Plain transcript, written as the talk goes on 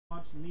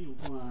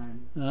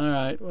climb.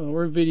 Alright, well,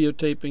 we're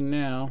videotaping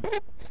now.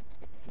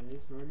 Okay,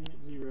 starting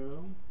at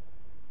 0.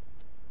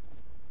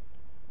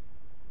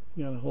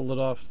 You gotta hold it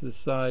off to the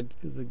side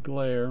because of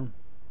glare.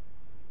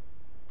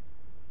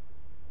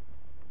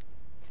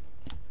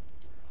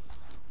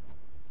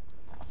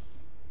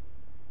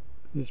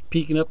 Just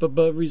peeking up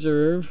above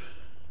reserve.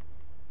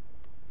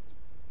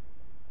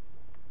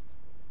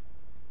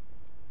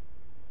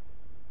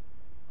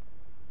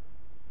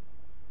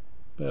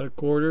 About a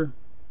quarter.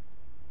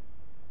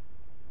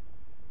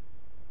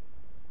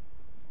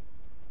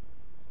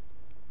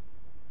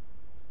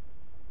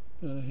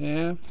 About a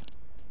half.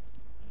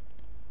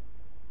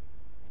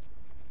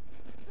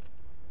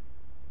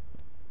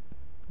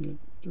 Get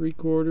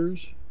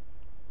 3/4.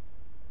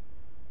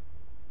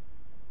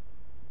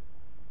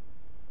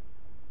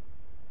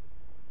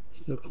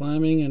 Still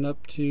climbing and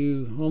up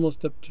to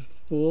almost up to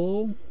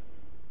full.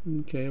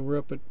 Okay, we're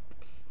up at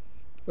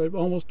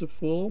almost to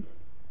full.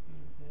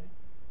 Okay.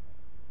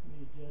 Let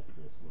me adjust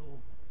this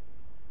little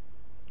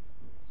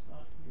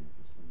stop here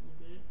just a little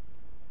bit.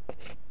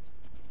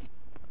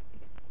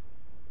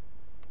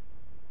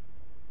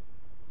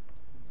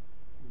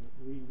 Is it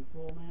reading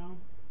full now?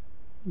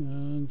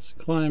 It's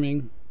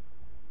climbing.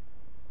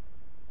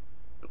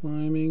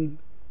 Climbing.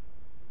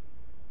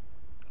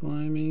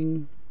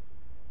 Climbing.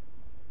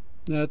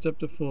 Now it's up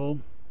to full.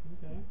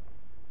 Okay.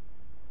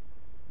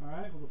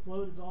 Alright, well the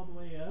float is all the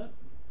way up.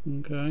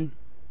 Okay.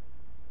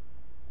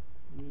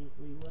 And if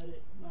we let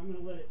it, I'm going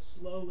to let it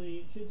slowly,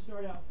 it should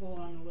start out full,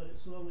 and I'm going to let it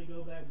slowly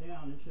go back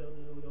down and show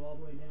that it'll go all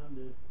the way down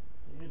to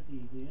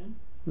empty again.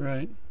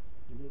 Right.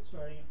 Is it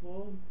starting at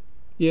full?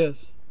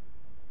 Yes.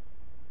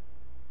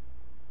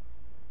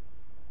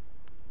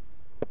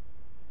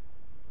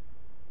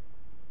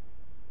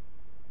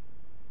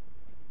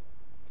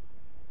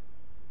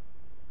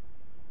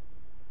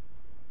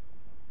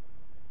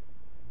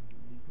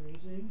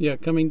 Decreasing? Yeah,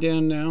 coming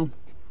down now.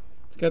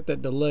 It's got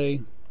that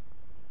delay.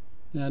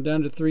 Now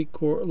down to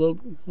 3/4, little,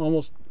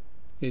 almost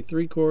a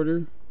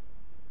 3/4.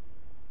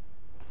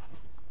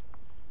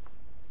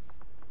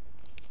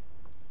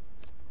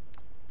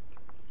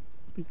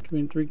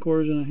 Between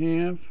 3/4 and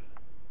a half.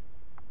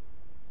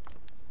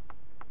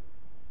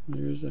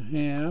 There's a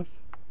half.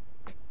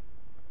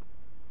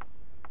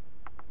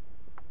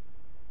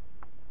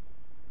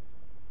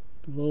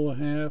 Below a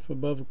half,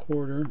 above a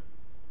quarter.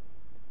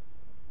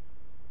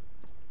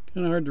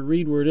 Kind of hard to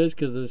read where it is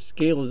because the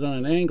scale is on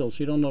an angle, so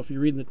you don't know if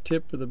you're reading the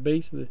tip or the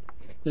base of the.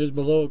 There's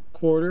below a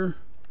quarter.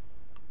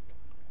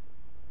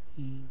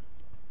 And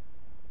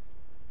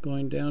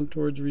going down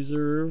towards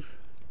reserve.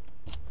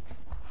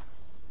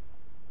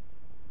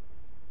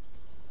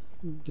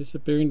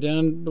 Disappearing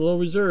down below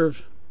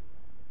reserve.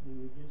 And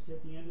we just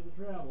hit the end of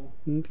the travel.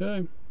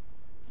 Okay.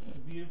 It's a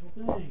beautiful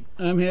thing.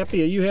 I'm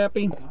happy. Are you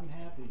happy? I'm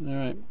happy.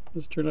 Alright,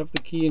 let's turn off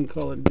the key and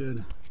call it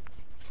good.